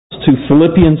to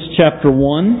Philippians chapter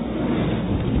 1.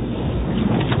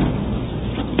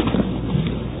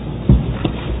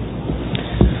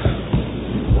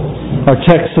 Our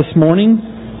text this morning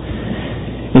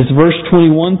is verse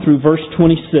 21 through verse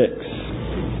 26.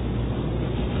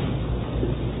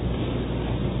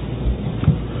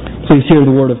 Please hear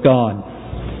the word of God.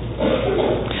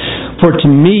 For to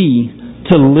me,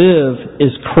 to live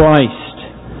is Christ,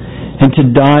 and to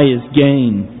die is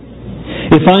gain.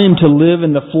 If I am to live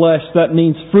in the flesh, that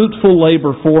means fruitful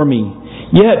labor for me.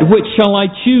 Yet which shall I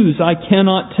choose? I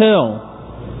cannot tell.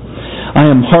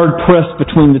 I am hard pressed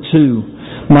between the two.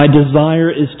 My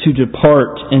desire is to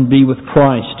depart and be with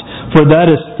Christ, for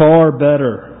that is far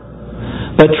better.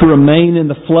 But to remain in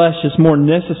the flesh is more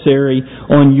necessary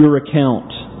on your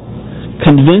account.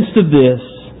 Convinced of this,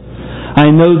 I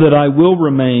know that I will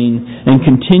remain and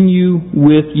continue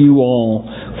with you all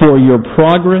for your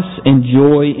progress and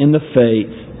joy in the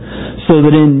faith, so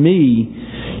that in me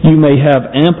you may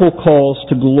have ample cause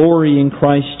to glory in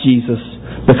Christ Jesus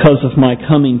because of my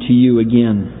coming to you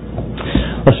again.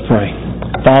 Let's pray.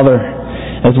 Father,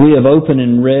 as we have opened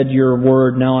and read your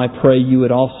word, now I pray you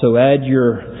would also add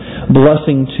your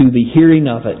blessing to the hearing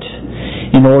of it,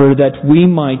 in order that we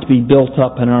might be built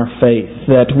up in our faith,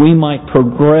 that we might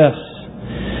progress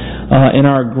in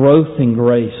our growth in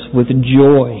grace with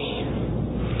joy,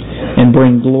 and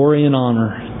bring glory and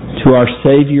honor to our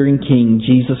Savior and King,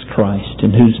 Jesus Christ,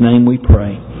 in whose name we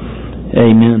pray.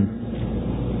 Amen.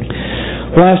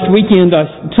 Last weekend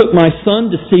I took my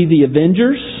son to see The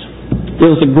Avengers. It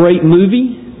was a great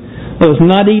movie. There was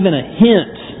not even a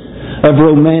hint of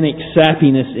romantic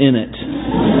sappiness in it.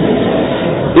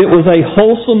 It was a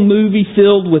wholesome movie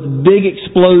filled with big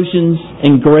explosions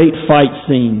and great fight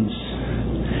scenes.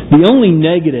 The only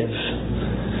negative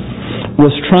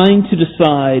was trying to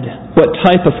decide what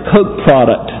type of Coke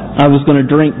product I was going to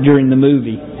drink during the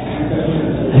movie.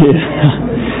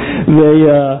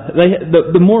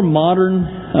 The more modern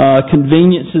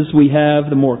conveniences we have,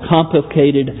 the more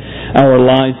complicated our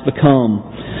lives become.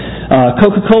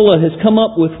 Coca-Cola has come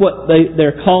up with what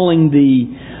they're calling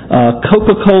the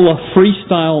Coca-Cola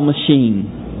Freestyle Machine.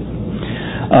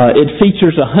 It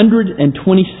features 127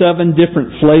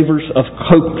 different flavors of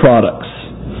Coke products.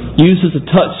 Uses a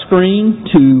touch screen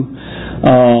to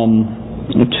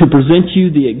present you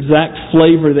the exact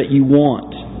flavor that you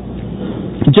want.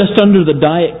 Just under the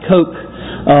Diet Coke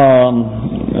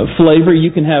flavor,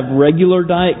 you can have regular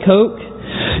Diet Coke,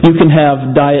 you can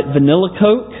have Diet Vanilla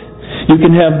Coke, you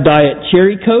can have Diet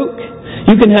Cherry Coke,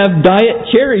 you can have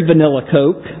Diet Cherry Vanilla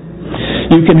Coke,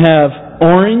 you can have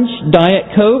Orange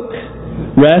Diet Coke,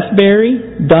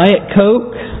 Raspberry Diet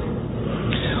Coke,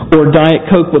 or Diet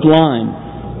Coke with lime.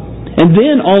 And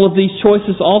then all of these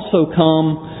choices also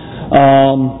come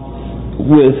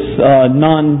with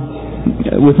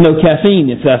no caffeine,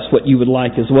 if that's what you would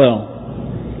like as well.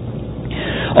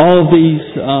 All of these,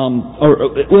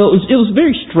 it was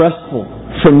very stressful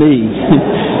for me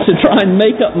to try and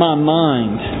make up my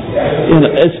mind,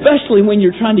 especially when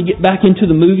you're trying to get back into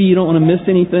the movie, you don't want to miss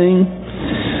anything.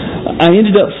 I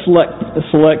ended up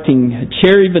selecting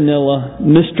Cherry Vanilla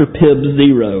Mr. Pibb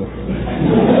Zero.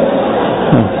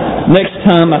 Next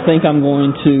time I think I'm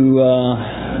going to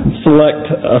select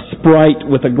a Sprite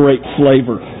with a grape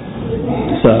flavor.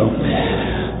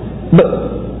 But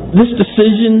this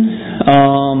decision,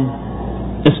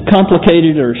 as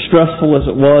complicated or stressful as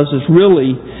it was, is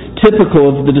really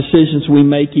typical of the decisions we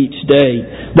make each day.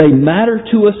 They matter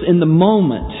to us in the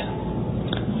moment,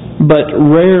 but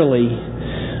rarely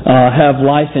have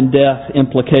life and death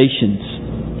implications.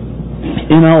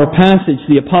 In our passage,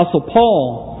 the Apostle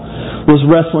Paul was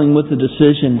wrestling with the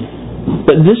decision,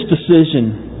 but this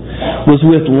decision was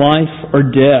with life or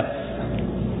death.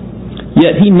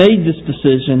 Yet he made this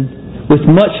decision with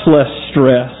much less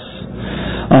stress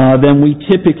than we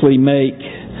typically make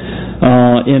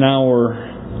in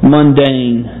our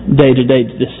mundane day-to-day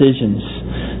decisions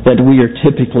that we are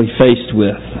typically faced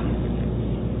with.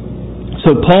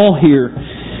 So Paul here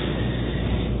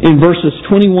in verses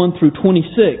 21 through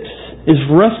 26 is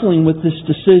wrestling with this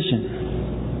decision.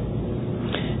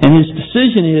 And his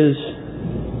decision is,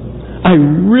 I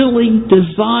really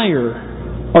desire,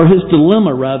 or his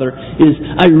dilemma rather, is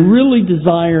I really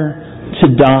desire to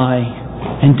die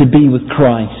and to be with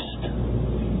Christ.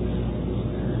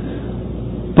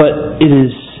 But it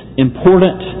is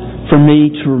important for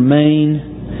me to remain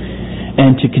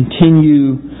and to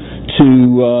continue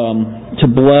to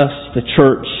bless the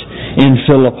church in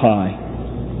Philippi.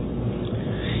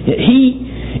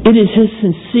 It is his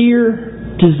sincere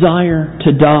desire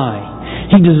to die.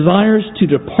 He desires to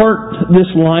depart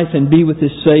this life and be with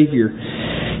his Savior.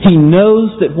 He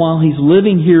knows that while He's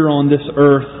living here on this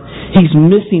earth, He's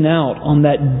missing out on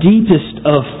that deepest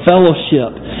of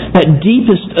fellowship, that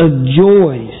deepest of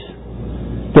joys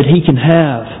that He can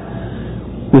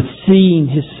have with seeing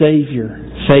His Savior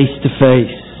face to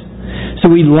face. So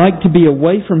He'd like to be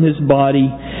away from His body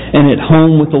and at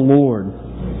home with the Lord.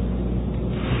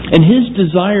 And His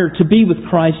desire to be with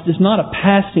Christ is not a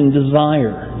passing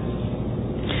desire.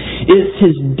 It's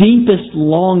His deepest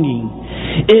longing.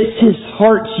 It's His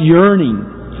heart's yearning.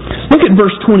 Look at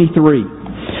verse 23.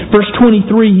 Verse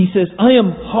 23, He says, I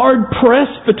am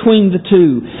hard-pressed between the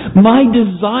two. My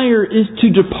desire is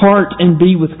to depart and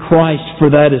be with Christ, for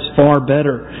that is far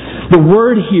better. The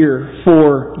word here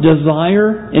for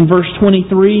desire in verse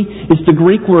 23 is the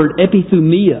Greek word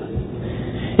epithumia.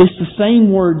 It's the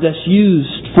same word that's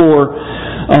used for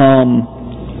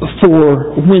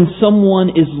when someone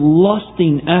is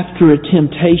lusting after a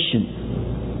temptation.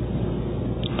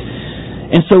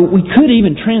 And so we could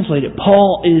even translate it.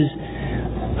 Paul is,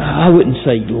 I wouldn't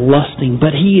say lusting,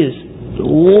 but he is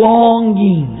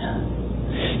longing,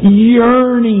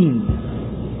 yearning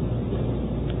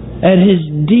at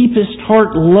his deepest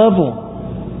heart level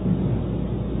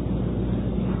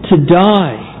to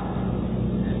die,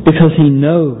 because he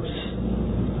knows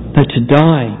that to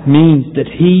die means that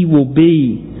he will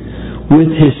be with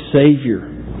his Savior.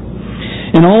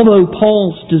 And although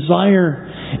Paul's desire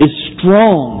is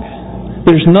strong,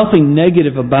 there's nothing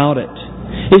negative about it.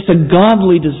 It's a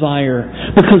godly desire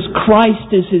because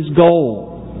Christ is his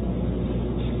goal.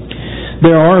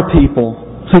 There are people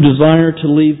who desire to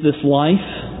leave this life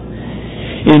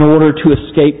in order to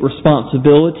escape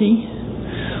responsibility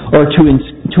or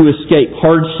to escape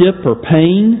hardship or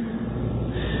pain.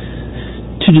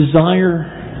 To desire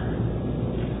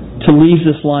to leave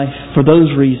this life for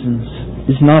those reasons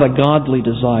is not a godly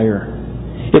desire.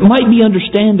 It might be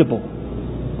understandable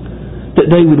that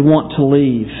they would want to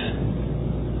leave.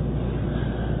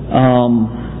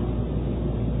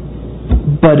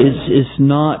 But it's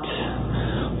not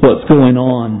what's going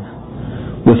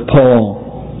on with Paul.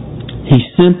 He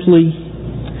simply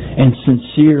and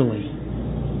sincerely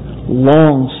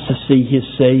longs to see his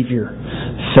Savior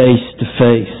face to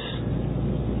face.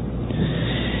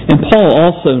 And Paul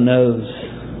also knows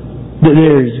that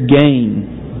there is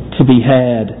gain to be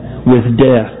had with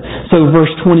death. So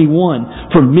verse 21,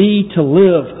 for me to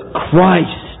live,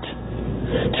 Christ;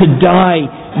 to die,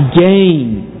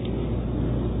 gain.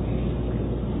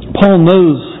 Paul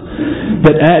knows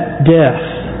that at death,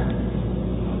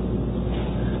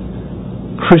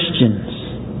 Christians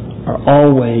are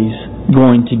always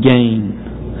going to gain.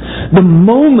 The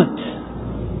moment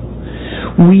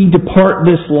we depart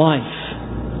this life,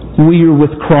 we are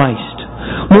with Christ.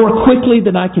 More quickly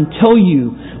than I can tell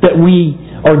you that we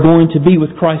are going to be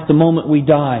with Christ the moment we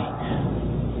die,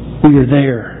 we are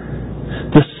there.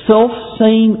 The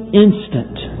self-same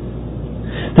instant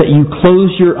that you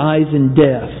close your eyes in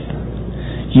death,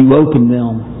 you open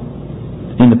them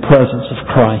in the presence of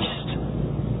Christ.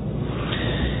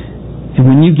 And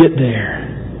when you get there,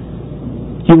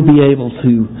 you'll be able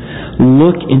to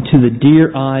look into the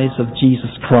dear eyes of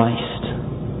Jesus Christ.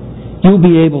 You'll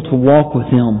be able to walk with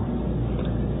Him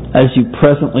as you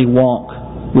presently walk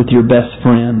with your best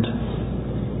friend.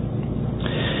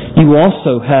 You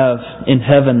also have in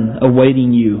heaven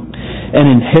awaiting you an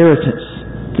inheritance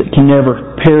that can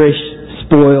never perish,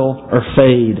 spoil, or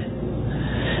fade.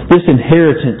 This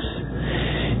inheritance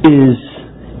is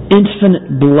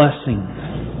infinite blessing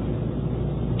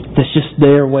that's just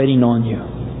there waiting on you.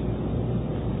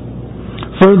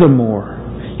 Furthermore,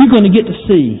 you're going to get to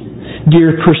see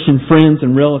dear Christian friends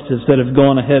and relatives that have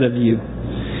gone ahead of you.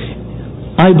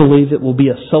 I believe it will be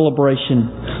a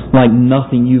celebration like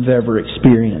nothing you've ever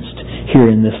experienced here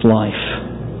in this life.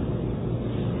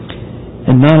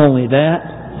 And not only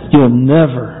that, you'll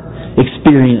never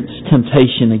experience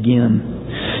temptation again.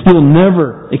 You'll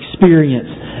never experience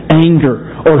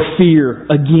anger or fear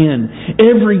again.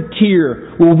 Every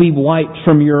tear will be wiped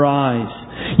from your eyes.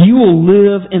 You will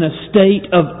live in a state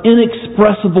of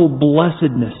inexpressible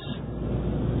blessedness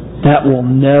that will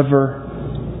never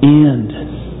end.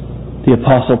 The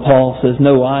Apostle Paul says,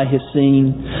 no eye has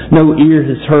seen, no ear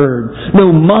has heard,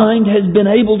 no mind has been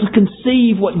able to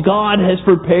conceive what God has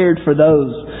prepared for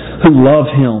those who love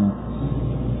Him.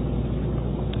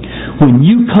 When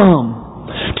you come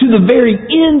to the very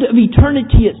end of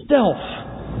eternity itself,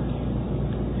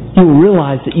 you'll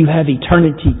realize that you have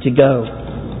eternity to go.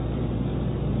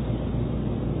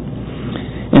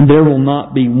 And there will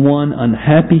not be one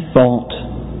unhappy thought,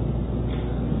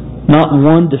 not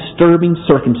one disturbing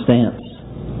circumstance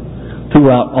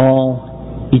throughout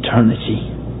all eternity.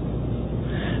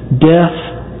 Death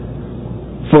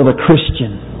for the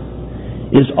Christian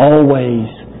is always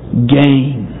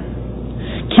gain.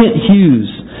 Kent Hughes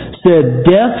said,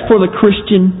 "Death for the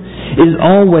Christian is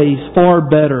always far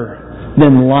better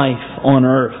than life on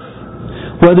earth."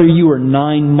 Whether you are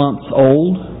 9 months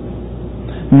old,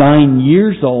 9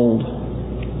 years old,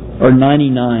 or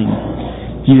 99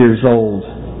 years old.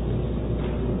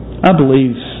 I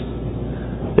believe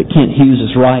that Kent Hughes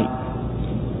is right.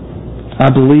 I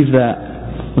believe that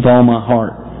with all my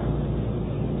heart.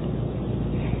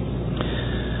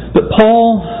 But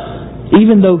Paul,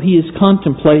 even though he is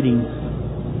contemplating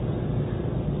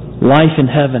life in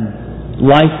heaven,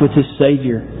 life with his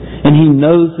Savior, and he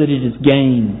knows that it is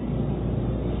gain,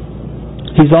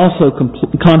 he's also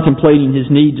contemplating his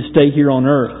need to stay here on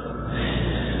earth.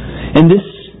 And this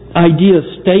idea of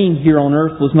staying here on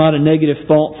earth was not a negative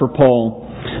thought for Paul,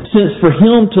 since for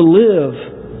him to live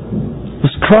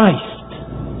was Christ.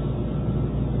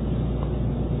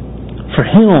 For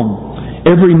him,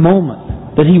 every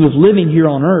moment that he was living here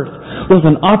on earth was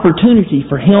an opportunity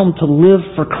for him to live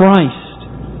for Christ.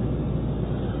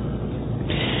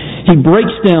 He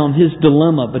breaks down his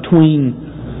dilemma between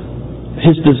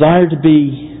his desire to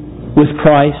be with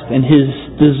Christ and his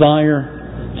desire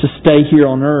to stay here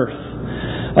on earth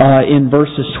in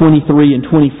verses 23 and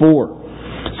 24.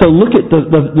 So look at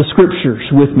the scriptures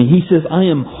with me. He says, "I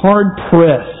am hard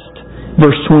pressed,"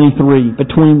 verse 23,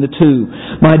 "between the two.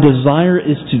 My desire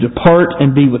is to depart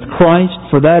and be with Christ,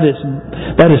 for that is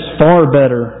far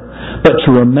better. But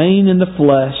to remain in the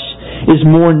flesh is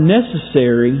more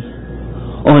necessary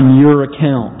on your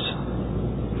account."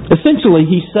 Essentially,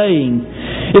 he's saying,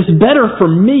 it's better for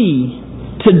me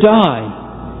to die.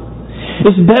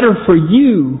 It's better for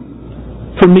you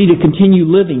for me to continue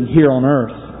living here on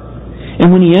earth.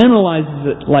 And when he analyzes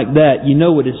it like that, you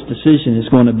know what his decision is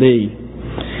going to be.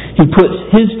 He puts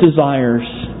his desires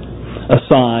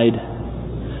aside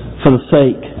for the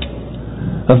sake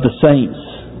of the saints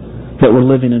that were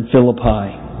living in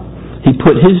Philippi. He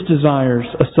put his desires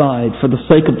aside for the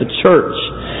sake of the church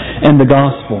and the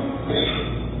gospel.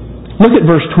 Look at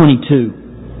verse 22.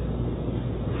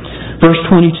 Verse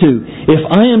 22.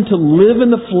 "If I am to live in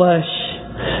the flesh,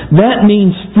 that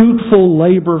means fruitful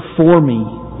labor for me.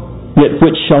 Yet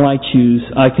which shall I choose?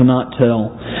 I cannot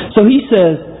tell." So he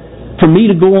says, for me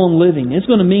to go on living, it's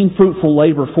going to mean fruitful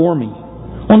labor for me.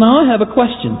 Well, now I have a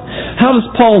question. How does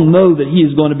Paul know that he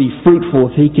is going to be fruitful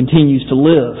if he continues to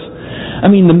live? I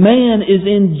mean, the man is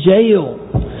in jail.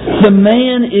 The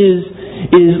man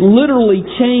is literally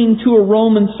chained to a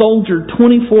Roman soldier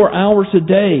 24 hours a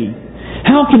day.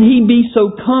 How can he be so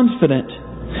confident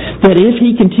that if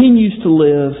he continues to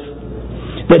live,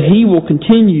 that he will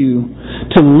continue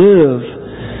to live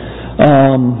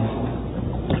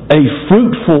a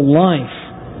fruitful life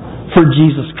for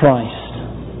Jesus Christ?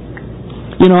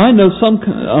 You know, I know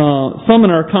some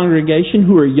in our congregation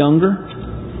who are younger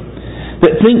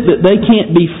that think that they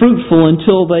can't be fruitful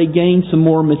until they gain some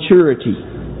more maturity.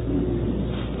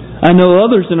 I know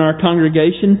others in our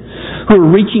congregation who are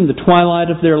reaching the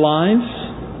twilight of their lives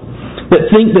that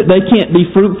think that they can't be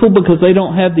fruitful because they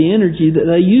don't have the energy that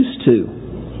they used to.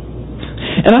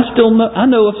 And I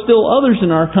know of still others in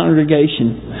our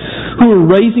congregation who are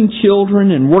raising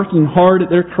children and working hard at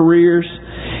their careers,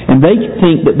 and they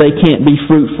think that they can't be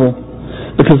fruitful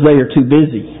because they are too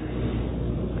busy.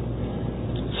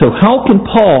 So how can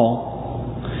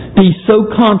Paul be so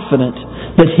confident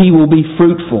that he will be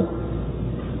fruitful?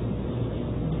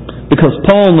 Because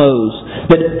Paul knows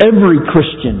that every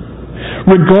Christian,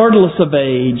 regardless of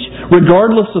age,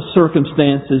 regardless of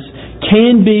circumstances,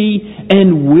 can be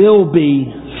and will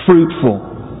be fruitful.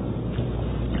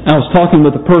 I was talking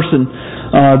with a person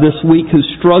this week who's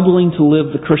struggling to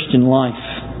live the Christian life.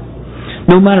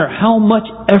 No matter how much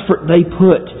effort they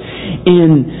put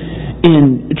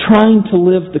in trying to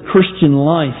live the Christian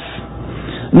life,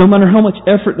 no matter how much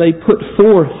effort they put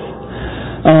forth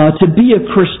to be a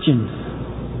Christian,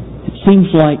 it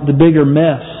seems like the bigger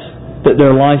mess that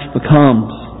their life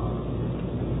becomes.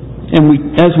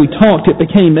 And as we talked, it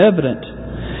became evident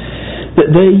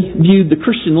that they viewed the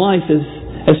Christian life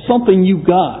as something you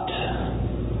got,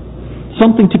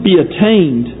 something to be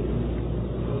attained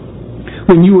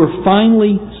when you are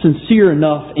finally sincere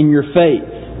enough in your faith.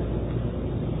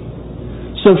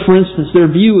 So, for instance, their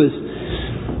view is,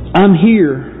 I'm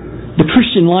here, the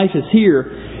Christian life is here,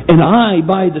 and I,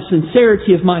 by the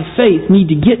sincerity of my faith, need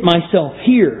to get myself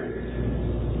here.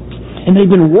 And they've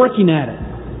been working at it.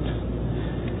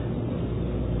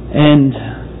 And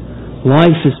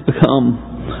life has become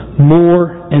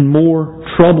more and more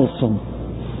troublesome.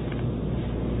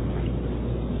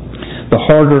 The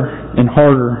harder and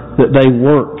harder that they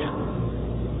work.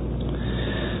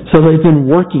 So they've been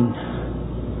working,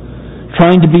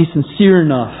 trying to be sincere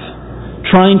enough,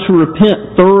 trying to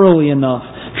repent thoroughly enough,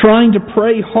 trying to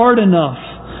pray hard enough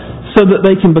so that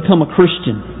they can become a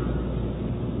Christian.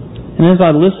 And as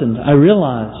I listened, I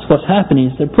realized what's happening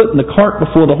is they're putting the cart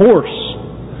before the horse.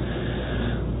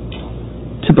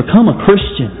 To become a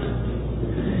Christian,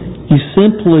 you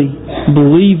simply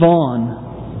believe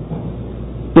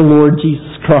on the Lord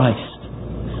Jesus Christ.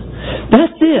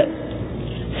 That's it.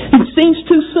 It seems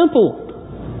too simple.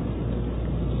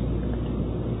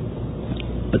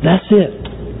 But that's it.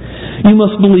 You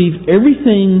must believe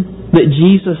everything that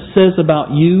Jesus says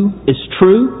about you is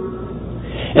true,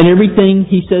 and everything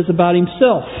He says about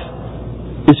Himself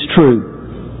is true.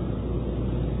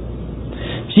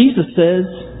 Jesus says,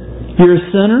 you're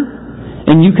a sinner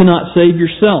and you cannot save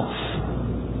yourself.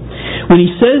 When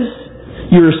He says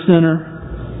you're a sinner,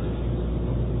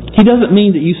 He doesn't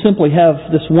mean that you simply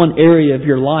have this one area of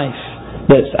your life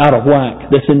that's out of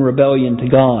whack, that's in rebellion to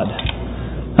God.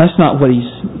 That's not what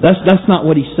He's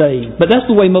saying. But that's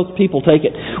the way most people take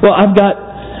it. Well, I've got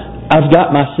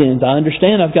my sins. I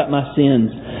understand I've got my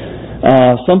sins.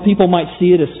 Some people might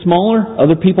see it as smaller.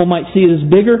 Other people might see it as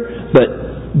bigger. But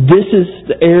this is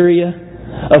the area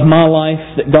of my life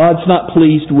that God's not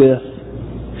pleased with.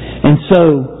 And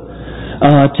so,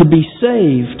 to be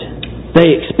saved,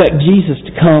 they expect Jesus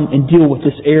to come and deal with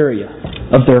this area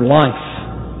of their life.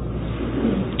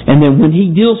 And then when He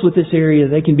deals with this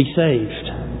area, they can be saved.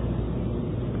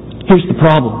 Here's the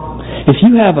problem. If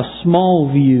you have a small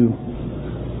view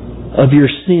of your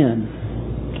sin,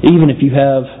 even if you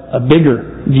have a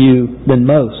bigger view than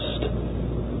most,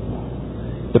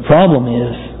 the problem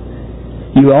is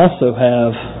you also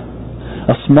have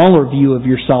a smaller view of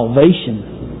your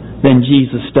salvation than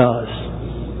Jesus does.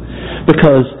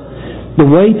 Because the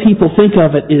way people think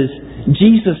of it is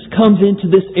Jesus comes into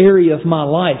this area of my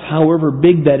life, however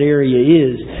big that area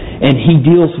is, and He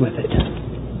deals with it.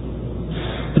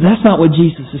 But that's not what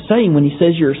Jesus is saying when He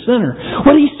says you're a sinner.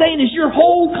 What He's saying is your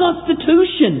whole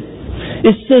constitution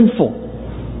is sinful.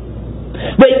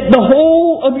 The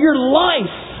whole of your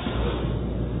life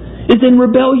is in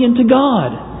rebellion to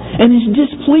God and is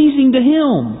displeasing to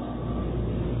Him.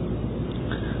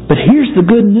 But here's the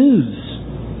good news.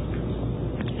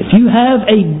 If you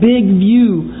have a big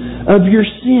view of your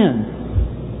sin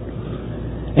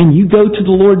and you go to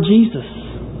the Lord Jesus,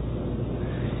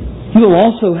 you will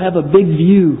also have a big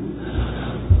view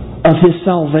of His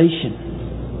salvation.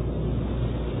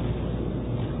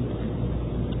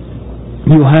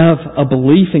 You'll have a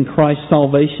belief in Christ's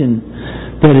salvation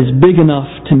that is big enough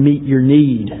to meet your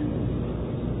need.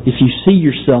 If you see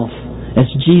yourself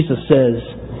as Jesus says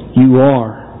you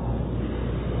are,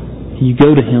 you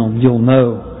go to Him, you'll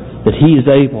know that He is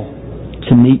able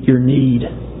to meet your need.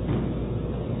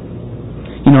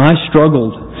 You know, I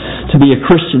struggled to be a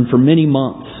Christian for many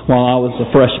months while I was a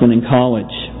freshman in college.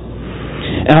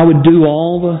 And I would do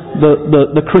all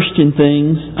the Christian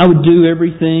things. I would do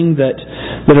everything that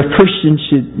a Christian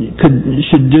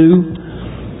should do,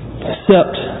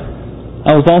 except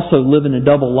I was also living a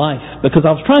double life because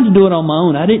I was trying to do it on my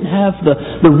own. I didn't have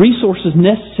the resources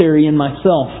necessary in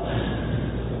myself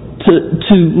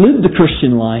to live the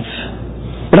Christian life.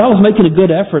 But I was making a good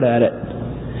effort at it.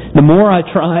 The more I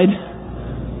tried,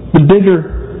 the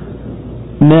bigger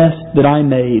mess that I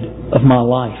made of my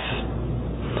life.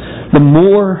 The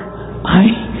more I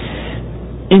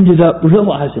ended up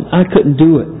realizing I couldn't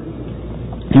do it.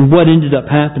 And what ended up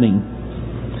happening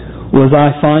was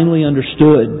I finally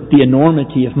understood the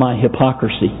enormity of my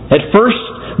hypocrisy. At first,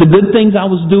 the good things I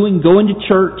was doing, going to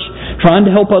church, trying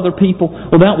to help other people,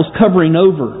 well, that was covering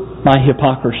over my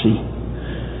hypocrisy.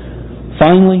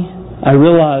 Finally, I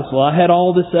realized, well, I had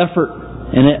all this effort,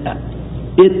 and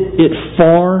it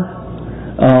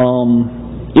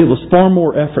was far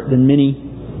more effort than many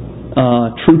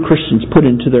true Christians put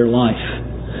into their life.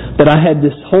 But I had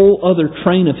this whole other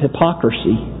train of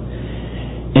hypocrisy,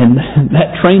 and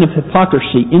that train of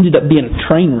hypocrisy ended up being a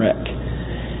train wreck.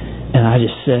 And I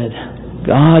just said,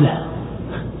 God,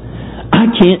 I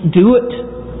can't do it.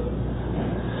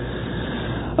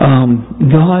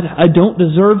 God, I don't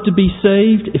deserve to be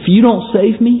saved. If you don't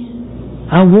save me,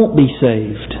 I won't be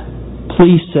saved.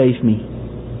 Please save me.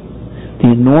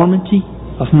 The enormity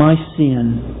of my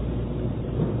sin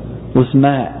was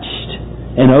matched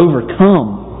and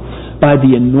overcome by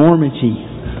the enormity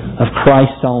of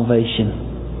Christ's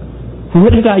salvation.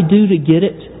 What did I do to get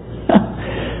it?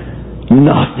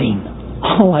 Nothing.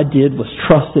 All I did was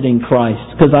trusted in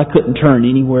Christ because I couldn't turn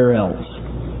anywhere else.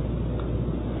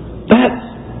 That's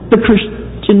the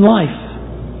Christian life.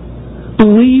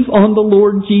 Believe on the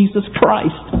Lord Jesus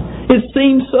Christ. It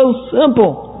seems so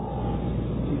simple.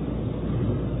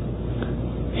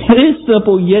 It is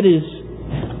simple, yet is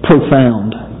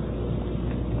profound.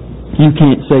 You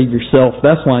can't save yourself.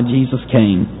 That's why Jesus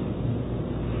came.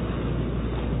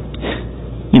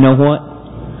 You know what?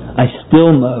 I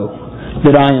still know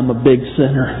that I am a big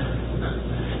sinner.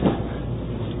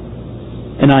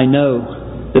 And I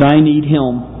know that I need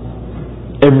Him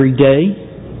every day,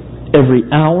 every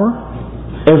hour,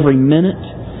 every minute,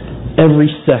 every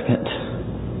second.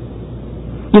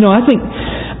 You know,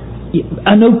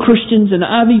 I know Christians, and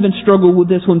I've even struggled with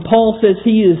this, when Paul says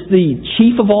He is the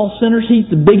chief of all sinners, He's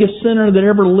the biggest sinner that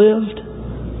ever lived.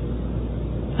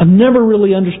 I've never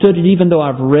really understood it, even though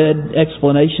I've read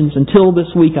explanations. Until this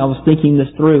week I was thinking this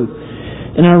through.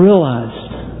 And I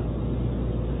realized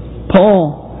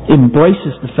Paul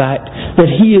embraces the fact that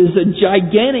he is a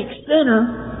gigantic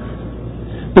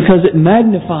sinner because it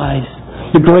magnifies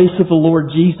the grace of the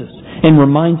Lord Jesus and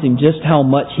reminds him just how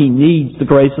much he needs the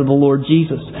grace of the Lord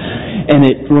Jesus. And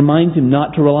it reminds him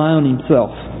not to rely on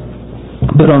himself,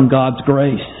 but on God's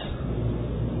grace.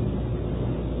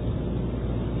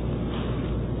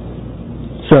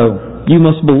 So, you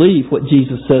must believe what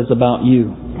Jesus says about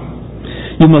you.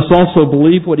 You must also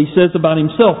believe what He says about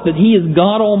Himself, that He is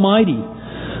God Almighty,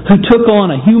 who took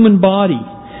on a human body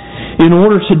in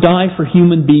order to die for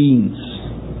human beings.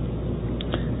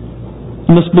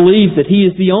 You must believe that He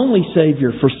is the only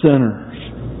Savior for sinners,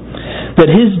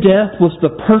 that His death was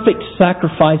the perfect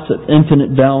sacrifice of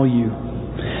infinite value,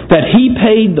 that He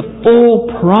paid the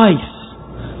full price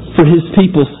for His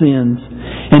people's sins,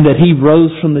 and that He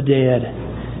rose from the dead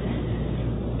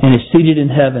and is seated in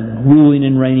heaven, ruling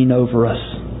and reigning over us,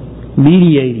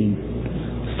 mediating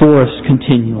for us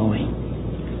continually.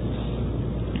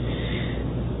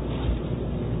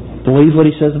 Believe what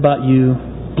He says about you.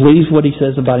 Believe what He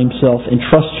says about Himself.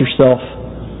 Entrust yourself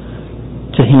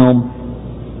to Him.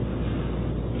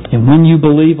 And when you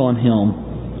believe on Him,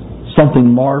 something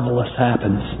marvelous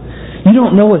happens. You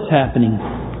don't know what's happening,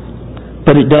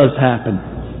 but it does happen.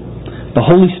 The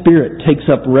Holy Spirit takes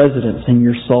up residence in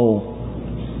your soul.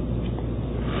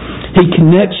 He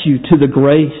connects you to the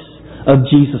grace of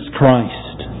Jesus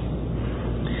Christ.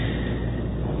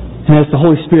 And as the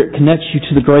Holy Spirit connects you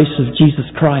to the grace of Jesus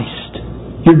Christ,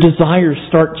 your desires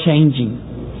start changing.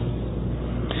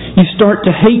 You start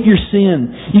to hate your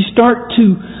sin. You start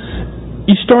to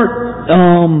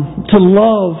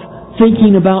love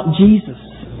thinking about Jesus.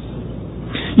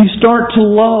 You start to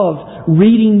love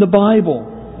reading the Bible.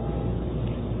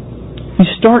 You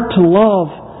start to love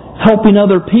helping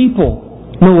other people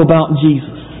know about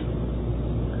Jesus.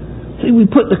 See, we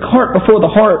put the cart before the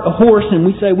horse, and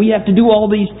we say we have to do all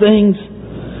these things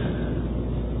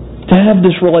to have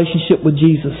this relationship with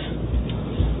Jesus.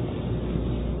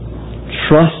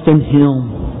 Trust in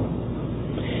Him.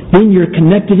 Then you're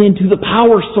connected into the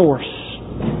power source,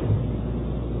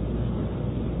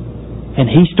 and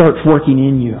He starts working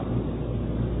in you.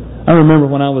 I remember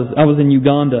when I was in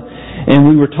Uganda, and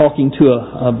we were talking to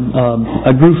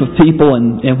a group of people,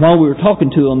 and while we were talking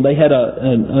to them, they had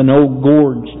an old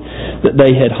gorge that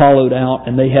they had hollowed out,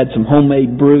 and they had some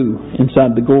homemade brew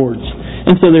inside the gorge.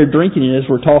 And so they're drinking it as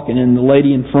we're talking, and the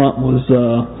lady in front was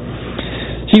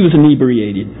she was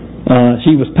inebriated.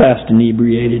 She was past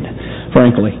inebriated,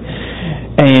 frankly.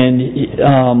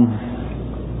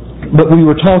 But we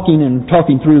were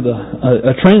talking through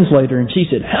a translator, and she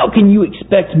said, "How can you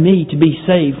expect me to be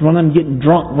saved when I'm getting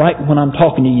drunk right when I'm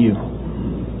talking to you?"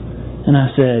 And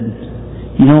I said,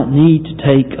 "You don't need to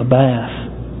take a bath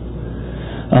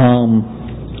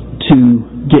to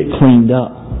get cleaned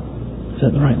up." Is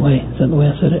that the right way? Is that the way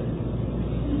I said it?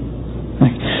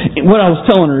 What I was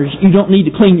telling her is, you don't need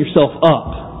to clean yourself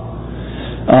up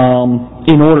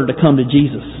in order to come to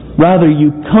Jesus. Rather,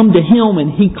 you come to Him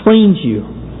and He cleans you.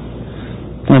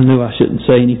 I knew I shouldn't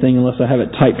say anything unless I have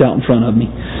it typed out in front of me.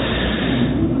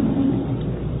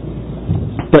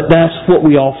 But that's what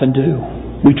we often do.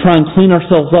 We try and clean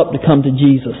ourselves up to come to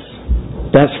Jesus.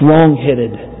 That's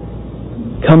wrong-headed.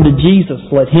 Come to Jesus.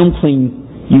 Let Him clean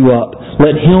you up.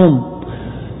 Let Him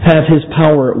have His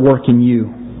power at work in you.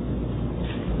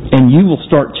 And you will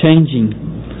start changing.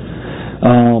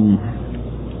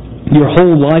 Your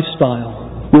whole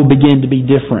lifestyle will begin to be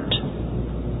different.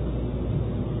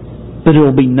 But it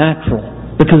will be natural,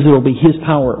 because it will be His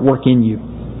power at work in you.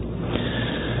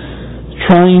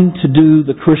 Trying to do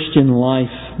the Christian life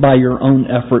by your own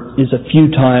effort is a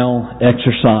futile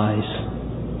exercise.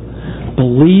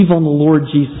 Believe on the Lord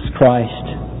Jesus Christ,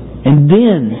 and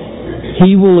then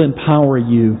He will empower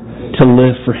you to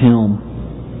live for Him.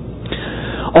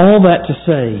 All that to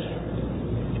say,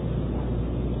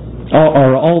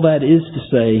 or all that is to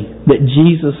say, that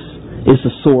Jesus is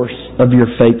the source of your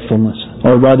faithfulness,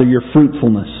 or rather your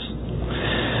fruitfulness.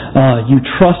 you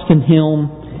trust in Him,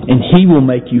 and He will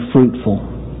make you fruitful.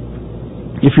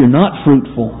 If you're not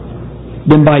fruitful,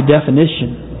 then by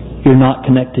definition, you're not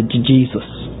connected to Jesus.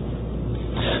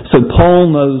 So Paul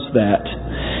knows that.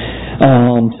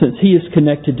 Since he is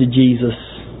connected to Jesus,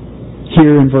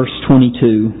 here in verse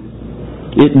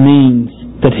 22, it means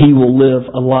that he will live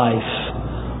a life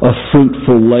of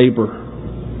fruitful labor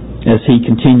as he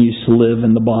continues to live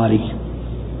in the body.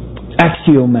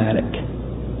 Axiomatic.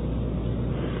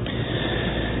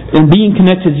 And being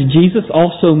connected to Jesus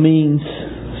also means,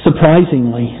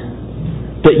 surprisingly,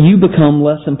 that you become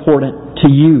less important to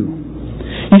you.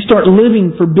 You start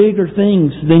living for bigger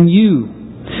things than you.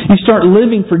 You start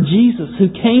living for Jesus, who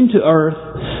came to earth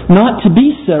not to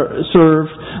be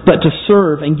served, but to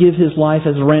serve and give His life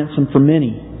as a ransom for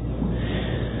many.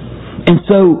 And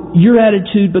so your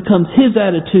attitude becomes His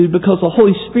attitude because the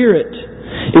Holy Spirit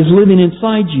is living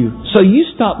inside you. So you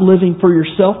stop living for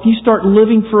yourself, you start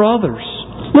living for others.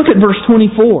 Look at verse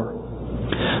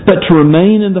 24. But to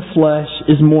remain in the flesh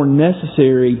is more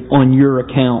necessary on your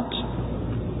account.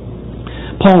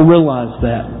 Paul realized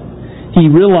that. He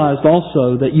realized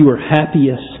also that you are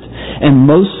happiest and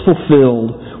most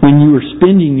fulfilled when you are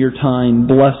spending your time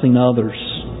blessing others.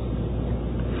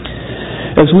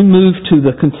 As we move to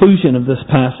the conclusion of this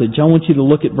passage, I want you to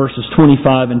look at verses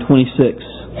 25 and 26.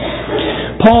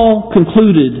 Paul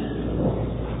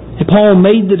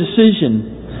made the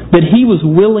decision that he was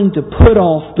willing to put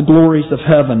off the glories of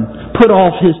heaven, put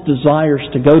off his desires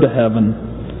to go to heaven,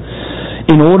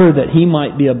 in order that he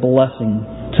might be a blessing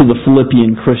to the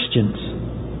Philippian Christians.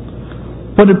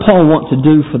 What did Paul want to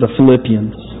do for the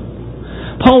Philippians?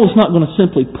 Paul was not going to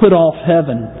simply put off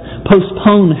heaven,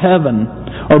 postpone heaven,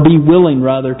 or be willing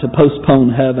rather to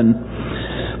postpone heaven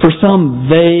for some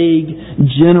vague,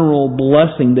 general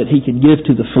blessing that he could give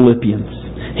to the Philippians.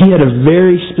 He had a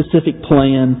very specific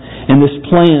plan, and this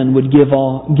plan would give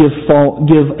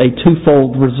a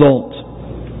twofold result.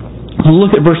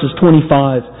 Look at verses 25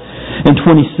 and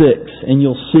 26, and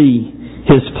you'll see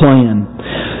his plan.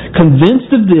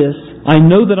 Convinced of this, I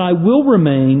know that I will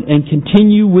remain and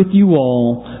continue with you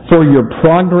all for your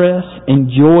progress and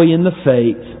joy in the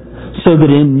faith, so that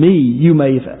in me you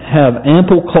may have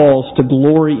ample cause to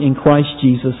glory in Christ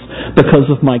Jesus because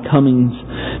of my comings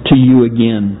to you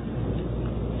again.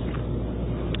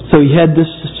 So he had this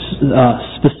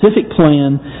specific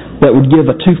plan that would give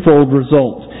a twofold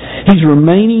result. He's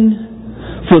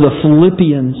remaining for the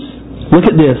Philippians. Look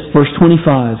at this, verse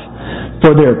 25.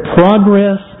 For their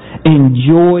progress and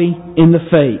joy in the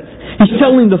faith. He's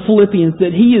telling the Philippians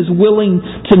that he is willing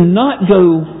to not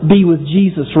go be with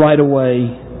Jesus right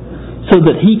away so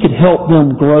that he could help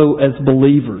them grow as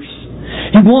believers.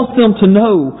 He wants them to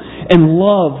know and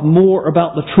love more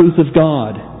about the truth of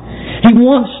God. He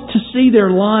wants to see their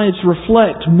lives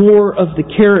reflect more of the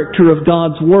character of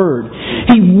God's Word.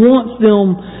 He wants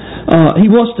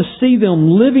to see them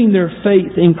living their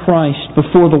faith in Christ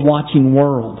before the watching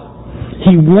world.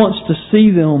 He wants to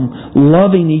see them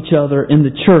loving each other in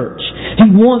the church. He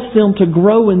wants them to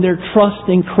grow in their trust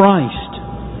in Christ.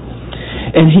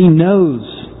 And He knows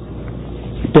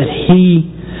that He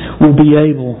will be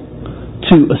able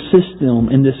to assist them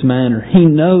in this manner. He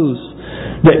knows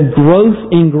that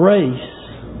growth in grace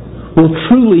will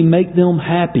truly make them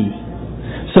happy.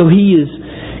 So He is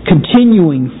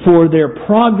continuing for their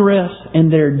progress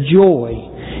and their joy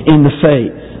in the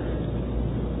faith.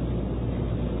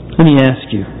 Let me ask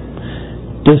you,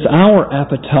 does our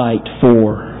appetite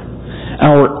for,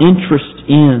 our interest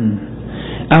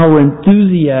in, our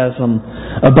enthusiasm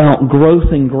about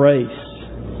growth in grace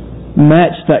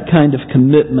match that kind of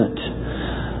commitment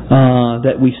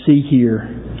that we see here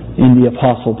in the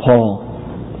Apostle Paul?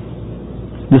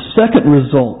 The second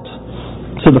result,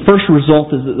 so the first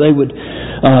result is that they would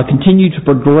continue to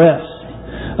progress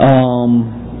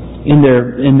in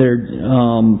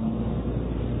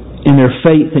their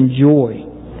faith and joy.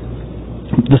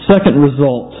 The second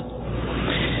result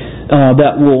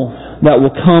that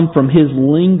will come from his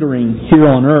lingering here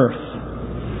on earth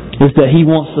is that he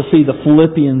wants to see the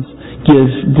Philippians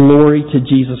give glory to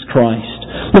Jesus Christ.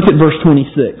 Look at verse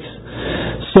 26.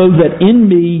 So that in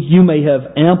me you may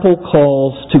have ample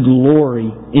cause to glory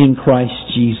in Christ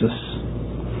Jesus.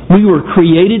 We were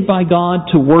created by God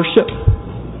to worship.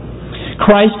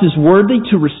 Christ is worthy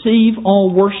to receive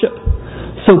all worship.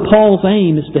 So Paul's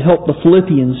aim is to help the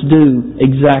Philippians do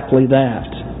exactly that.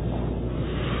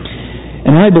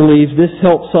 And I believe this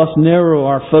helps us narrow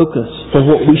our focus for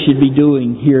what we should be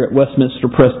doing here at Westminster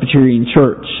Presbyterian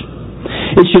Church.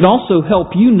 It should also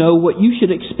help you know what you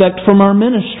should expect from our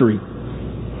ministry.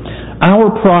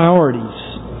 Our priorities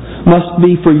must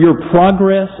be for your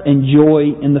progress and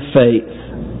joy in the faith.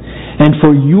 and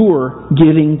for your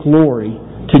giving glory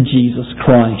to Jesus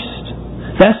Christ.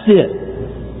 That's it.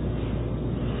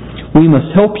 We must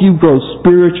help you grow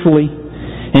spiritually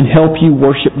and help you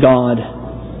worship God.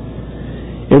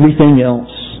 Everything else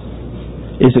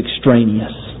is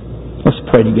extraneous. Let's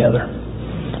pray together.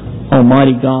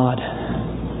 Almighty God,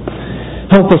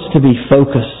 help us to be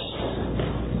focused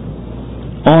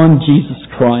on Jesus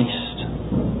Christ.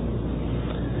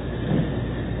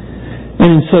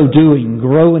 And in so doing,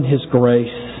 grow in His grace.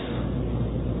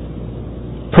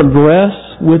 Progress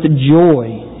with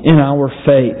joy in our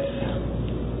faith.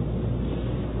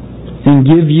 And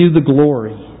give you the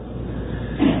glory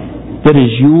that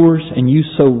is yours and you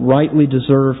so rightly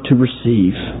deserve to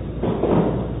receive.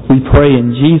 We pray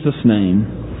in Jesus' name.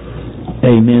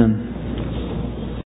 Amen.